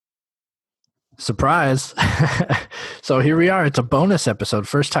Surprise. So here we are. It's a bonus episode.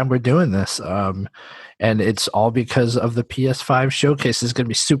 First time we're doing this. And it's all because of the PS5 showcase. It's going to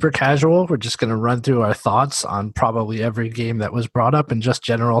be super casual. We're just going to run through our thoughts on probably every game that was brought up and just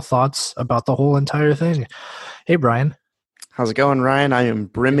general thoughts about the whole entire thing. Hey, Brian. How's it going, Ryan? I am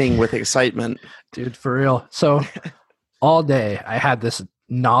brimming with excitement. Dude, for real. So all day I had this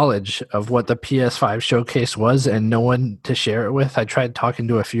knowledge of what the PS5 showcase was and no one to share it with. I tried talking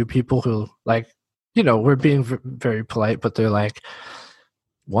to a few people who, like, we're being very polite, but they're like,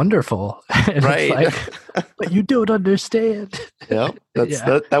 wonderful. And right. Like, but you don't understand. Yeah,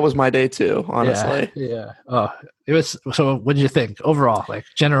 that was my day too, honestly. Yeah. Oh, it was. So what did you think overall? Like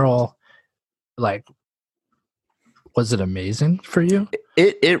general, like, was it amazing for you?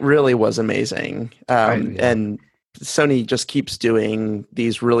 It really was amazing. And Sony just keeps doing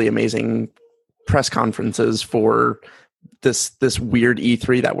these really amazing press conferences for this weird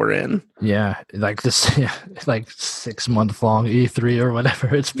E3 that we're in. Yeah, like this, like 6 month long E3 or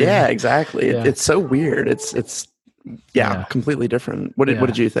whatever it's been. Yeah, exactly. Yeah. It's so weird. It's completely different. What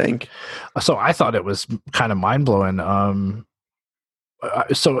did you think? So I thought it was kind of mind blowing.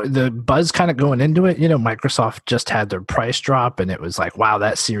 So the buzz kind of going into it, Microsoft just had their price drop, and it was like, wow,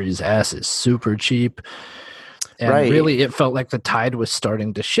 that Series S is super cheap. And really, it felt like the tide was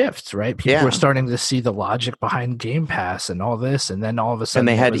starting to shift, right? People were starting to see the logic behind Game Pass and all this, and then all of a sudden, and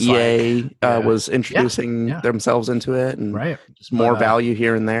they had EA was introducing themselves into it, and just more value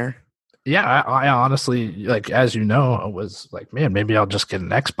here and there. Yeah, I honestly, like, as you know, I was like, man, maybe I'll just get an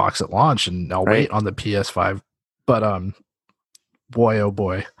Xbox at launch and I'll wait on the PS5. But boy, oh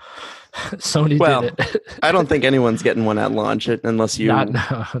boy. Sony did it. I don't think anyone's getting one at launch unless you. No.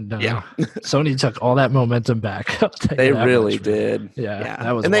 Yeah. Sony took all that momentum back. They really did. Yeah.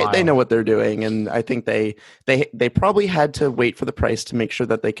 That was and wild. They know what they're doing, and I think they probably had to wait for the price to make sure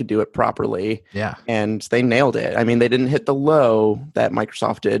that they could do it properly. Yeah. And they nailed it. I mean, they didn't hit the low that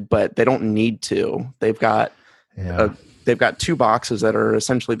Microsoft did, but they don't need to. They've got they've got two boxes that are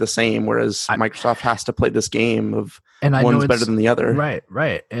essentially the same, whereas Microsoft has to play this game of one's better than the other.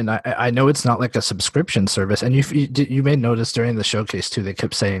 Right. And I know it's not like a subscription service. And you may notice during the showcase too, they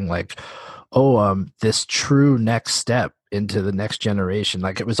kept saying like, this true next step into the next generation.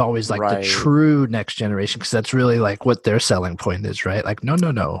 Like it was always like the true next generation, because that's really like what their selling point is, right? Like,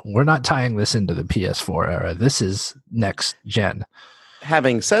 no, we're not tying this into the PS4 era. This is next gen.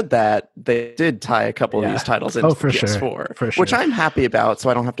 Having said that, they did tie a couple of these titles into the PS4, for sure. Which I'm happy about, so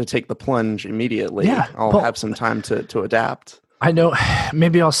I don't have to take the plunge immediately. Yeah, I'll have some time to adapt. I know.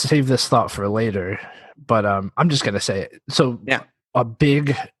 Maybe I'll save this thought for later, but I'm just going to say it. So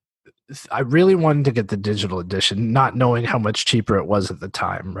I really wanted to get the digital edition, not knowing how much cheaper it was at the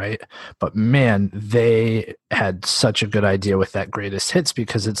time, right? But man, they had such a good idea with that greatest hits,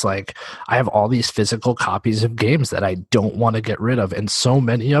 because it's like, I have all these physical copies of games that I don't want to get rid of. And so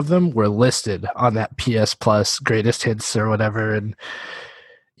many of them were listed on that PS Plus greatest hits or whatever. And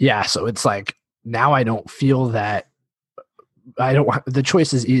so it's like, now I don't feel that the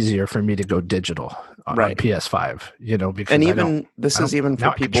choice is easier for me to go digital on PS5, because this is even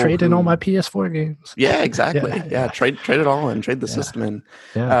for people I trade in all my PS4 games. Yeah, exactly. Trade it all and trade the system in.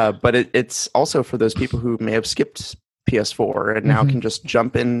 But it's also for those people who may have skipped PS4 and now can just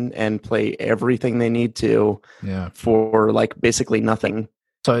jump in and play everything they need to for like basically nothing.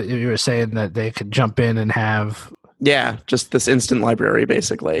 So you were saying that they could jump in and have just this instant library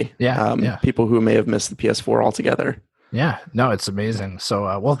basically. People who may have missed the PS4 altogether. Yeah, no, it's amazing.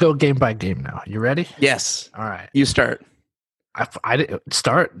 So we'll go game by game now. You ready? Yes. All right. You start. I didn't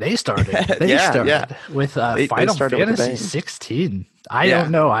start. They started. They started with Final Fantasy 16. I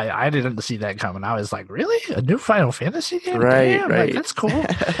don't know. I didn't see that coming. I was like, really? A new Final Fantasy game? Damn, like, that's cool.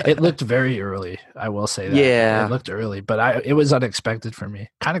 It looked very early. I will say that. Yeah. It looked early, but it was unexpected for me.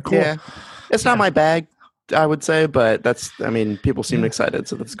 Kind of cool. Yeah. It's not my bag, I would say, but people seem excited,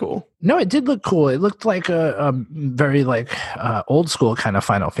 so that's cool. No, it did look cool. It looked like a very old school kind of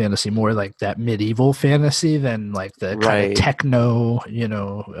Final Fantasy, more like that medieval fantasy than like the kind of techno,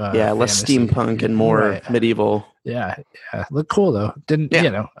 less steampunk and more medieval. Yeah, looked cool though.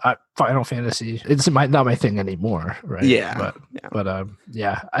 Final Fantasy, it's not my thing anymore, right? Yeah, but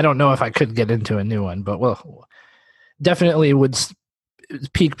I don't know if I could get into a new one, but definitely would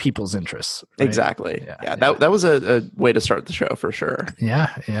pique people's interests. Right? Exactly. That was a way to start the show for sure.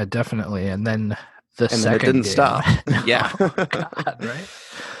 Yeah, definitely. And then second then it didn't game. stop. Yeah. Oh, God, right?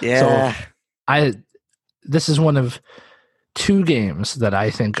 Yeah. So this is one of two games that I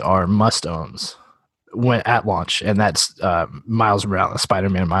think are must-owns at launch, and that's Miles Morales,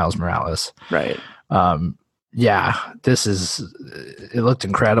 Spider-Man Miles Morales. Right. It looked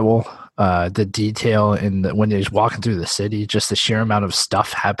incredible. the detail in when he's walking through the city, just the sheer amount of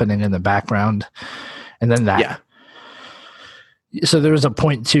stuff happening in the background, and then that. Yeah. So there was a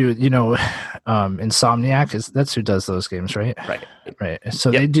point too, Insomniac that's who does those games, right? Right. So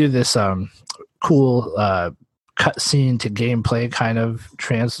they do this cool cutscene to gameplay kind of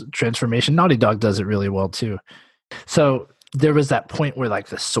transformation. Naughty Dog does it really well too. So there was that point where like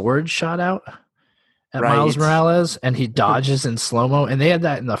the sword shot out at Miles Morales, and he dodges in slow-mo, and they had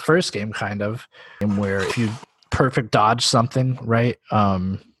that in the first game kind of, where if you perfect dodge something, right,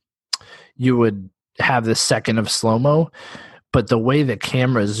 you would have this second of slow-mo. But the way the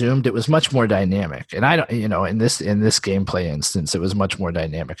camera zoomed, it was much more dynamic. And I don't, in this gameplay instance, it was much more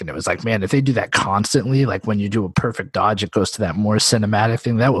dynamic. And it was like, man, if they do that constantly, like when you do a perfect dodge, it goes to that more cinematic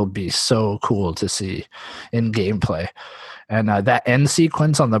thing. That will be so cool to see in gameplay. And that end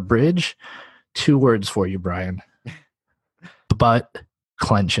sequence on the bridge, 2 words for you, Brian. Butt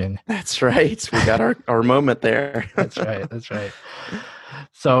clenching. That's right. We got our moment there. That's right.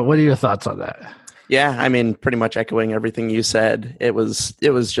 So what are your thoughts on that? Yeah, I mean, pretty much echoing everything you said. It was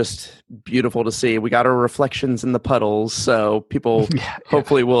just beautiful to see. We got our reflections in the puddles, so people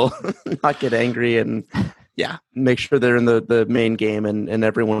hopefully will not get angry and make sure they're in the main game and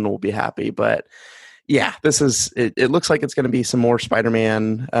everyone will be happy. But yeah, this is it looks like it's going to be some more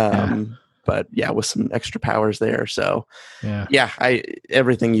Spider-Man, but with some extra powers there. So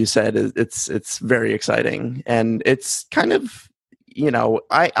everything you said it's very exciting, and it's kind of.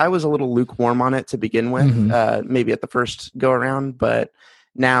 I was a little lukewarm on it to begin with, maybe at the first go around, but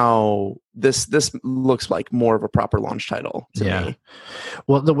now this looks like more of a proper launch title to me.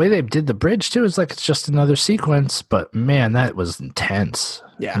 Well, the way they did the bridge too is like it's just another sequence, but man, that was intense.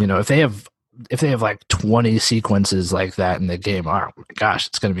 Yeah. If they have like 20 sequences like that in the game, oh my gosh,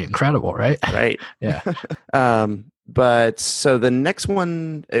 it's going to be incredible, right? Right. Yeah. But so the next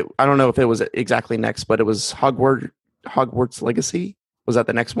one, I don't know if it was exactly next, but it was Hogwarts Legacy. Was that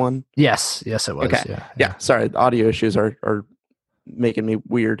the next one? Yes, it was. Okay. Yeah. Sorry, the audio issues are making me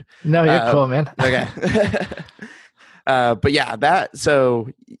weird. No, you're cool, man. Okay. But yeah, that. So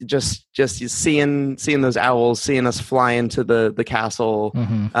just seeing those owls, seeing us fly into the castle,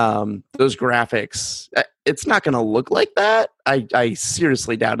 those graphics. It's not going to look like that. I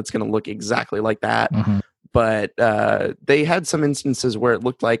seriously doubt it's going to look exactly like that. But they had some instances where it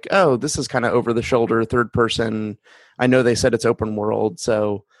looked like, oh, this is kind of over the shoulder, third person. I know they said it's open world,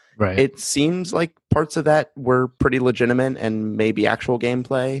 so it seems like parts of that were pretty legitimate and maybe actual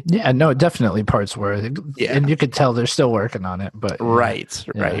gameplay. Yeah, no, definitely parts were. And you could tell they're still working on it. But right.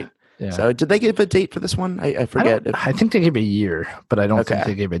 Yeah. So did they give a date for this one? I forget. I think they gave a year, but I don't think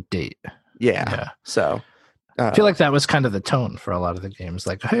they gave a date. Yeah. So. I feel like that was kind of the tone for a lot of the games.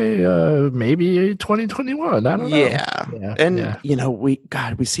 Like, hey, maybe 2021. I don't know. Yeah. And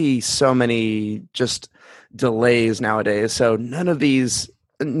we see so many just delays nowadays. So none of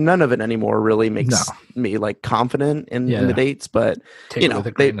it anymore really makes me like confident in the dates. But they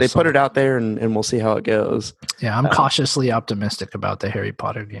put it out there, and we'll see how it goes. Yeah, I'm cautiously optimistic about the Harry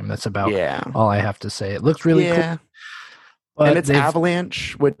Potter game. That's about all I have to say. It looks really cool. And it's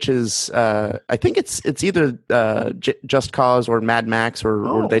Avalanche, which is I think it's either Just Cause or Mad Max,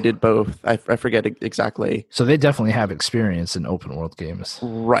 or they did both. I forget exactly. So they definitely have experience in open world games,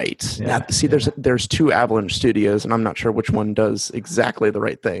 right? Yeah. Now, see, there's 2 Avalanche studios, and I'm not sure which one does exactly the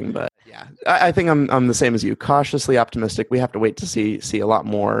right thing, but I think I'm the same as you. Cautiously optimistic. We have to wait to see a lot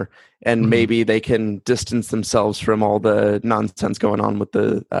more, and maybe they can distance themselves from all the nonsense going on with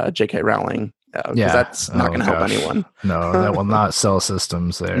the J.K. Rowling. That's not going to help anyone. No, that will not sell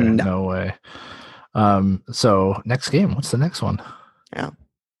systems there. No way. So next game, what's the next one? Yeah,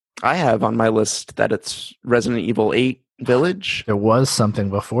 I have on my list that it's Resident Evil 8 Village. There was something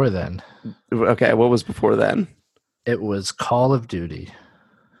before then. Okay, what was before then? It was Call of Duty.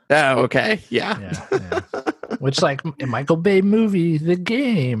 Oh, okay. Yeah. Which, like, Michael Bay movie, the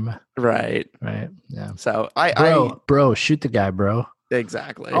game. Right. Yeah. So bro, shoot the guy, bro.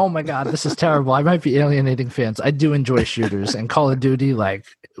 Exactly. Oh my God, this is terrible. I might be alienating fans. I do enjoy shooters, and Call of Duty, like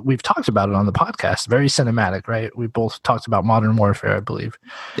we've talked about it on the podcast, very cinematic, right? We both talked about Modern Warfare, I believe.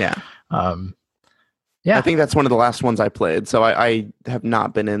 Yeah. I think that's one of the last ones I played. So I have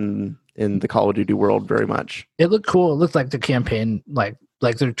not been in the Call of Duty world very much. It looked cool. It looked like the campaign, like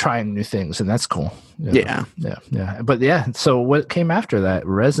they're trying new things, and that's cool. Yeah. But so what came after that?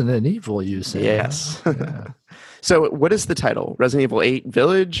 Resident Evil, you said? Yes. So what is the title? Resident Evil 8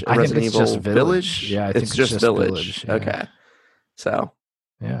 Village? I Resident think it's Evil just Village. Yeah, I think it's just Village. Yeah. Okay. So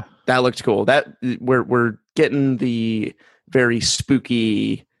yeah, that looked cool. That we're getting the very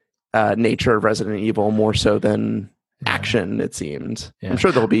spooky nature of Resident Evil more so than action, it seemed. I'm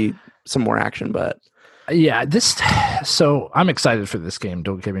sure there'll be some more action, but so I'm excited for this game,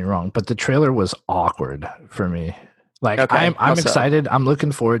 don't get me wrong, but the trailer was awkward for me. Like, I'm excited. I'm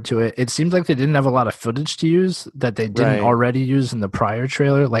looking forward to it. It seems like they didn't have a lot of footage to use that they didn't already use in the prior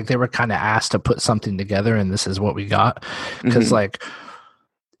trailer. Like, they were kind of asked to put something together, and this is what we got. Because, like,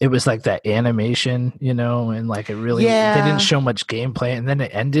 it was like that animation, and like it really, they didn't show much gameplay. And then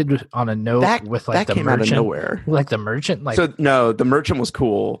it ended on a note with like the merchant. Out of nowhere. Like the merchant. Like, so, no, the merchant was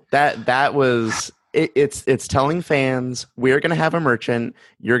cool. That was... It's telling fans we're going to have a merchant,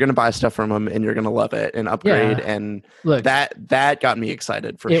 you're going to buy stuff from him, and you're going to love it and upgrade. And look, that got me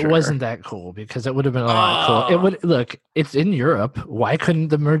excited for sure. It wasn't that cool because it would have been a lot cool. It would look. It's in Europe. Why couldn't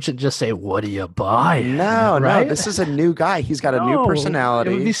the merchant just say, "What do you buy?" No, this is a new guy. He's got a new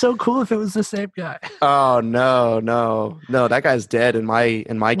personality. It would be so cool if it was the same guy. Oh no! That guy's dead in my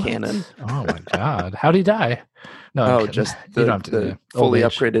canon. Oh my god! How'd he die? No, just the fully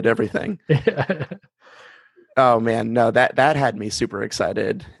upgraded everything. Oh man, no, that had me super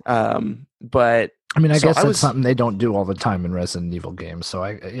excited. But I mean, I guess that's something they don't do all the time in Resident Evil games. So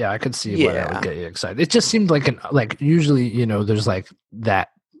I could see why that would get you excited. It just seemed like usually, there's like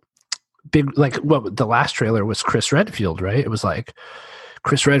that big, like what the last trailer was Chris Redfield, right? It was like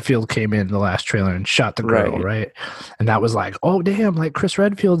Chris Redfield came in the last trailer and shot the girl, right? And that was like, oh, damn, like Chris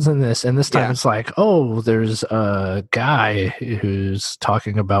Redfield's in this. And this time it's like, oh, there's a guy who's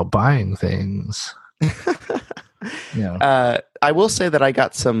talking about buying things. I will say that I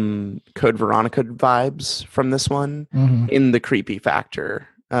got some Code Veronica vibes from this one in the creepy factor.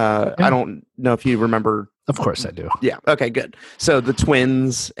 I don't know if you remember. Of course I do. Yeah. Okay, good. So the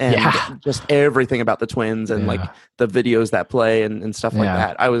twins and just everything about the twins and like the videos that play and stuff like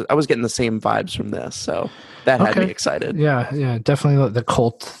that. I was getting the same vibes from this. So that had me excited. Yeah. Definitely the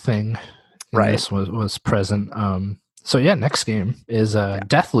cult thing this was present. So next game is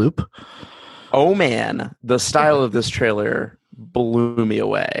Deathloop. Oh man, the style of this trailer blew me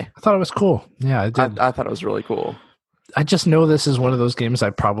away. I thought it was cool. Yeah, I did. I thought it was really cool. I just know this is one of those games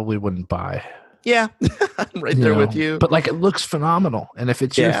I probably wouldn't buy. Yeah, I'm right there with you. But like, it looks phenomenal, and if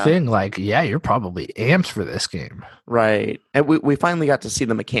it's your thing, like, you're probably amped for this game, right? And we finally got to see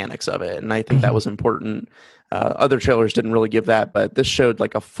the mechanics of it, and I think that was important. Other trailers didn't really give that, but this showed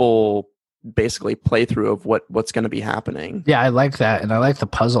like a full, basically playthrough of what's going to be happening. Yeah, I like that, and I like the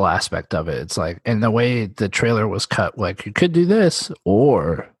puzzle aspect of it. It's like, and the way the trailer was cut, like you could do this,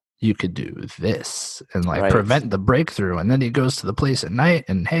 or you could do this and like prevent the breakthrough. And then he goes to the place at night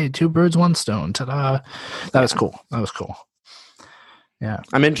and hey, 2 birds, 1 stone. Ta-da. That was cool. Yeah.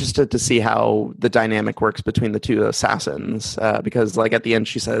 I'm interested to see how the dynamic works between the 2 assassins because like at the end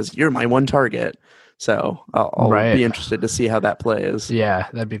she says, "You're my one target." So I'll be interested to see how that plays. Yeah,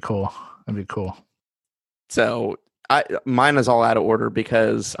 that'd be cool. So mine is all out of order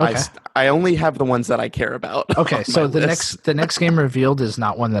because I only have the ones that I care about. Okay, so the next game revealed is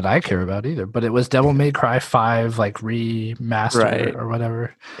not one that I care about either, but it was Devil May Cry 5 like remaster or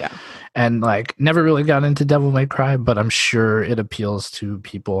whatever. Yeah. And like never really got into Devil May Cry, but I'm sure it appeals to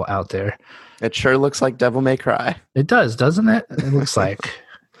people out there. It sure looks like Devil May Cry. It does, doesn't it? It looks like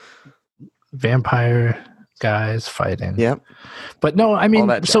vampire guys fighting. Yep. But no, I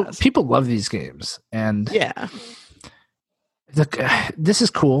mean, so people love these games, and look, this is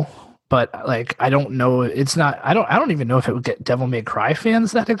cool, but like I don't know, it's not. I don't even know if it would get Devil May Cry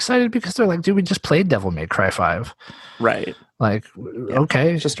fans that excited because they're like, dude, we just played Devil May Cry 5, right? Like,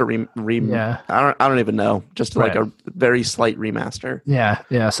 okay, it's just a I don't even know, just like a very slight remaster. Yeah.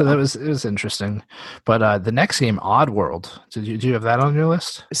 So it was interesting, but the next game, Oddworld, do you have that on your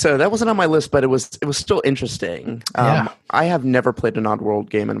list? So that wasn't on my list, but it was still interesting. I have never played an Oddworld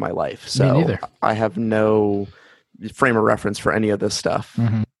game in my life, so me neither. I have no frame of reference for any of this stuff.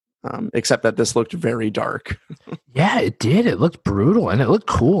 Except that this looked very dark. Yeah, it did. It looked brutal and it looked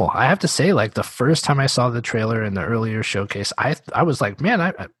cool. I have to say, like the first time I saw the trailer in the earlier showcase, I was like, man,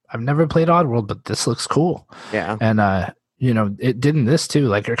 I've never played Oddworld, but this looks cool. Yeah. And it did in this too.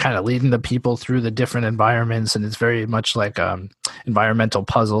 Like you're kind of leading the people through the different environments, and it's very much like environmental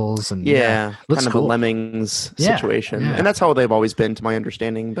puzzles and kind of cool. A Lemmings situation. Yeah. And that's how they've always been, to my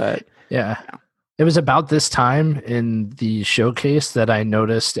understanding. But yeah. It was about this time in the showcase that I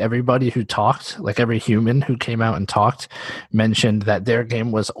noticed everybody who talked, like every human who came out and talked, mentioned that their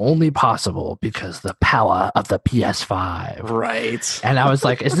game was only possible because the power of the PS5. Right. And I was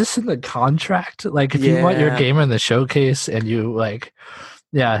like, is this in the contract? Like, if you want your game in the showcase and you like,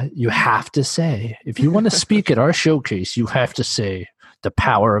 you have to say, if you want to speak at our showcase, you have to say the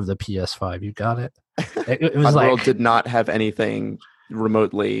power of the PS5. You got it? It was Oddworld did not have anything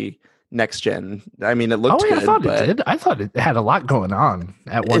remotely next gen. I mean, it looked good. I thought it did. I thought it had a lot going on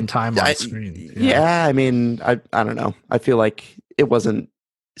at one time on screen. Yeah, I mean, I don't know. I feel like it wasn't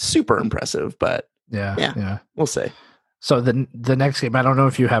super impressive, but yeah, we'll see. So the next game, I don't know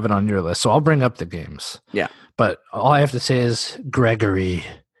if you have it on your list, so I'll bring up the games. Yeah. But all I have to say is Gregory.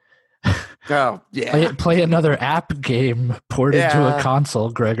 Oh, yeah. Play another app game ported to a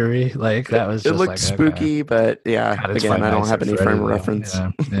console, Gregory. Like, that was just it looked spooky, but yeah, God, again, I don't have any frame of reference.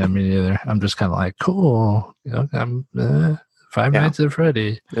 Yeah, me neither. I'm just kind of like, cool. I'm Five Nights at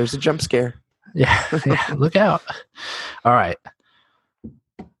Freddy. There's a jump scare. Yeah, look out. All right.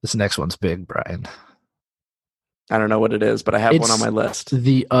 This next one's big, Brian. I don't know what it is, but I have one on my list.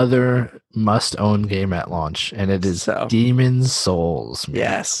 The other must-own game at launch, and it is Demon's Souls. Man.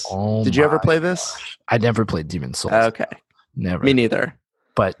 Yes. Oh, did you ever play this? I never played Demon's Souls. Okay. Never. Me neither.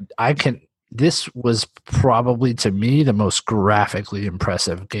 But this was probably, to me, the most graphically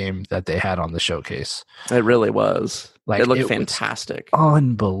impressive game that they had on the showcase. It really was. It looked fantastic.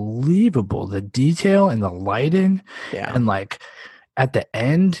 Unbelievable. The detail and the lighting. Yeah. And at the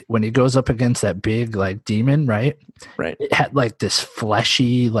end, when he goes up against that big demon, right? It had this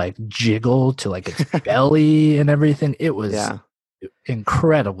fleshy jiggle to its belly and everything. It was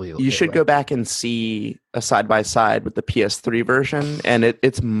incredibly. You should go back and see a side by side with the PS3 version, and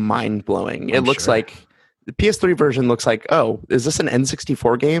it's mind blowing. It looks like the PS3 version looks like, oh, is this an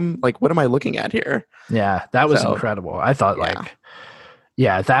N64 game? What am I looking at here? Yeah, that was incredible. I thought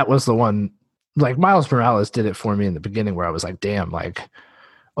that was the one. Miles Morales did it for me in the beginning, where I was like, damn,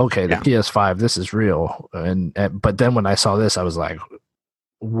 okay, the PS5, this is real. And but then when I saw this, I was like,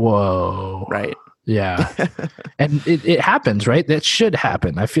 whoa. Right. Yeah. And it happens, right? That should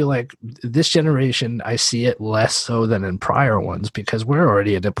happen. I feel like this generation, I see it less so than in prior ones, because we're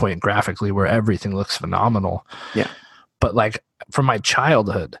already at a point graphically where everything looks phenomenal. Yeah. But from my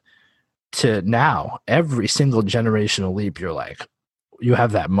childhood to now, every single generational leap, you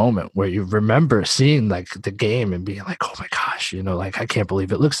have that moment where you remember seeing the game and being like, oh my gosh, I can't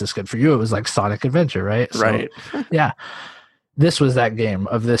believe it looks this good. For you, it was like Sonic Adventure, right? Right. So, yeah. This was that game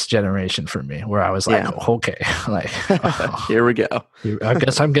of this generation for me, where I was like, okay, here we go. I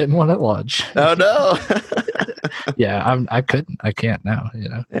guess I'm getting one at launch. Oh no. Yeah, I can't now,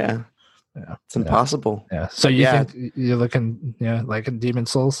 Yeah. It's impossible. Yeah. So you think you're looking, like in Demon's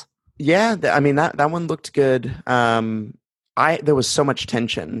Souls? Yeah. I mean, that one looked good. There was so much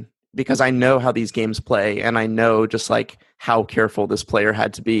tension, because I know how these games play, and I know just how careful this player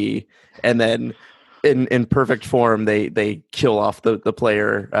had to be. And then in perfect form, they kill off the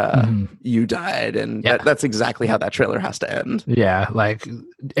player. You died, and that's exactly how that trailer has to end. Yeah,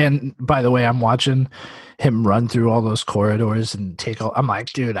 and by the way, I'm watching him run through all those corridors and I'm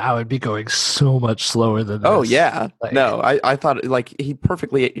like, dude, I would be going so much slower than this. Oh yeah, no, I thought he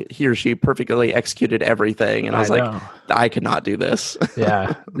or she perfectly executed everything, and I was I could not do this.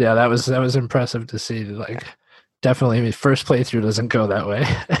 yeah, that was impressive to see. Definitely, first playthrough doesn't go that way.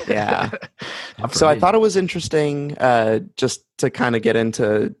 Yeah. So I thought it was interesting, just to kind of get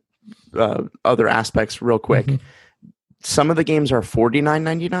into other aspects real quick. Mm-hmm. Some of the games are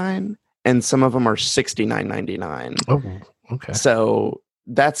 $49.99, and some of them are $69.99. Oh, okay. So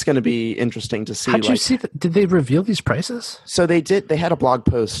that's going to be interesting to see. How'd you see that? Did they reveal these prices? So they did. They had a blog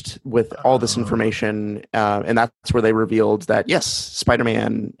post with all this information, and that's where they revealed that yes,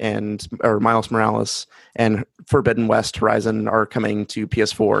 Spider-Man or Miles Morales and Forbidden West Horizon are coming to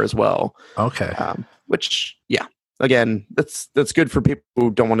PS4 as well. Okay. Which, again, that's good for people who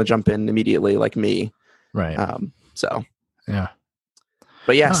don't want to jump in immediately, like me. Right. So. Yeah.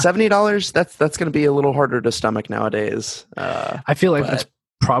 But $70, that's going to be a little harder to stomach nowadays. I feel like that's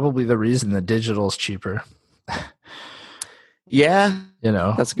probably the reason the digital is cheaper. Yeah.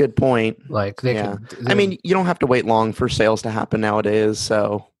 That's a good point. I mean, you don't have to wait long for sales to happen nowadays,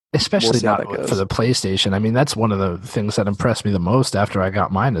 so especially not for the PlayStation. I mean, that's one of the things that impressed me the most after I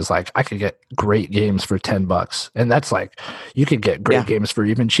got mine is I could get great games for $10, and that's you could get great games for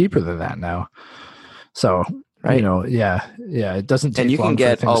even cheaper than that now. So, right. It doesn't take long. And you can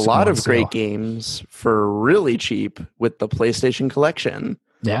get a lot of great games for really cheap with the PlayStation Collection.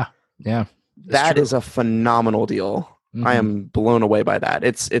 Yeah. That is a phenomenal deal. Mm-hmm. I am blown away by that.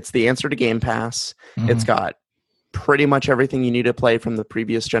 It's the answer to Game Pass. Mm-hmm. It's got pretty much everything you need to play from the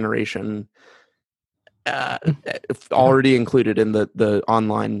previous generation already included in the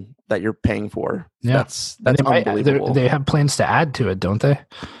online that you're paying for. Yeah. That's unbelievable. They have plans to add to it, don't they?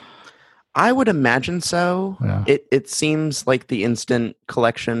 I would imagine so. Yeah. It seems like the instant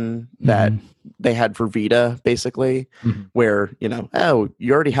collection that they had for Vita, basically, where, you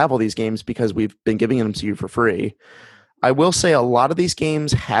already have all these games because we've been giving them to you for free. I will say a lot of these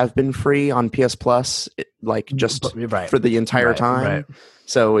games have been free on PS Plus, for the entire time. Right.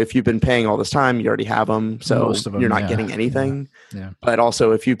 So if you've been paying all this time, you already have them. So you're not getting anything. Yeah. But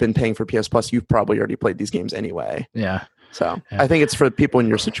also, if you've been paying for PS Plus, you've probably already played these games anyway. Yeah. So I think it's for people in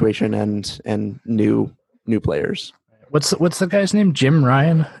your situation and new players. What's the guy's name? Jim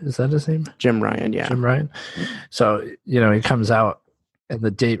Ryan? Is that his name? Jim Ryan, yeah. Jim Ryan. So, he comes out and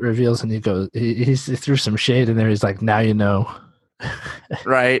the date reveals and he goes, he threw some shade in there. He's like, now you know.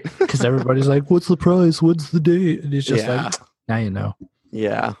 Right. Because everybody's like, what's the price? What's the date? And he's just like, now you know.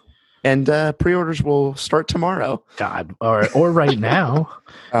 Yeah. And pre-orders will start tomorrow. God. Or right now.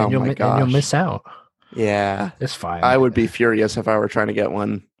 And you'll miss out. Yeah. It's fine. I would be furious if I were trying to get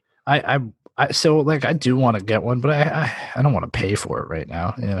one. I do want to get one, but I don't want to pay for it right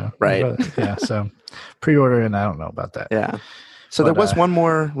now. Right. Yeah. So pre-order, and I don't know about that. Yeah. So there was one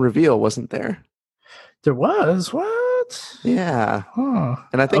more reveal, wasn't there? There was? What? Yeah. Huh.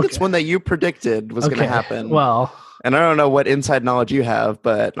 And I think it's one that you predicted was going to happen. Well, and I don't know what inside knowledge you have,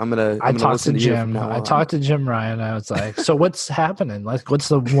 but I'm gonna listen to Jim. I talked to Jim Ryan. I was like, so what's happening? Like, what's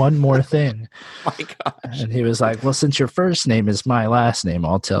the one more thing? My gosh. And he was like, well, since your first name is my last name,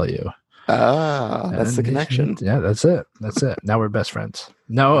 I'll tell you. That's the connection. Yeah, that's it. Now we're best friends.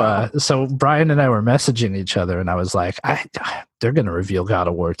 No, so Brian and I were messaging each other, and I was like, they're going to reveal God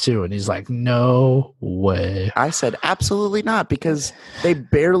of War 2. And he's like, no way. I said, absolutely not, because they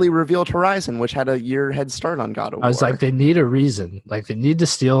barely revealed Horizon, which had a year head start on God of War. I was like, they need a reason. Like, they need to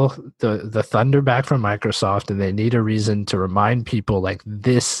steal the thunder back from Microsoft, and they need a reason to remind people, like,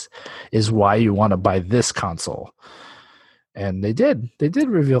 this is why you want to buy this console. And they did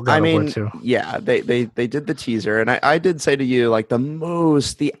reveal God of War 2. Yeah, they did the teaser. And I did say to you, like,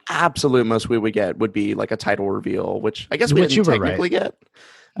 the absolute most we would get would be like a title reveal, which I guess we didn't technically get.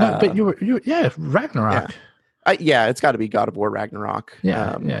 No, but you were Ragnarok. Yeah, it's got to be God of War Ragnarok.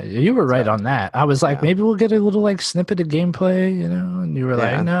 Yeah, you were right on that. I was like, maybe we'll get a little like snippet of gameplay, and you were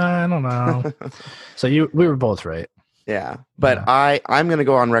like, no, I don't know. So we were both right. Yeah, but I'm going to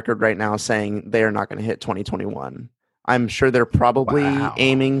go on record right now saying they are not going to hit 2021. I'm sure they're probably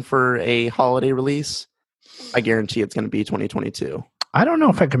aiming for a holiday release. I guarantee it's going to be 2022. I don't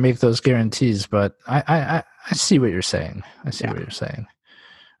know if I can make those guarantees, but I see what you're saying. What you're saying.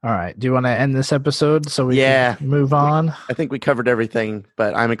 All right. Do you want to end this episode so we can move on? I think we covered everything,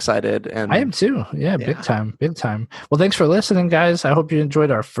 but I'm excited. And I am too. Yeah, big time. Well, thanks for listening, guys. I hope you enjoyed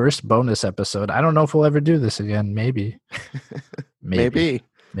our first bonus episode. I don't know if we'll ever do this again. Maybe. Maybe.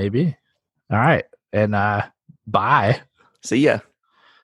 All right. And bye. See ya.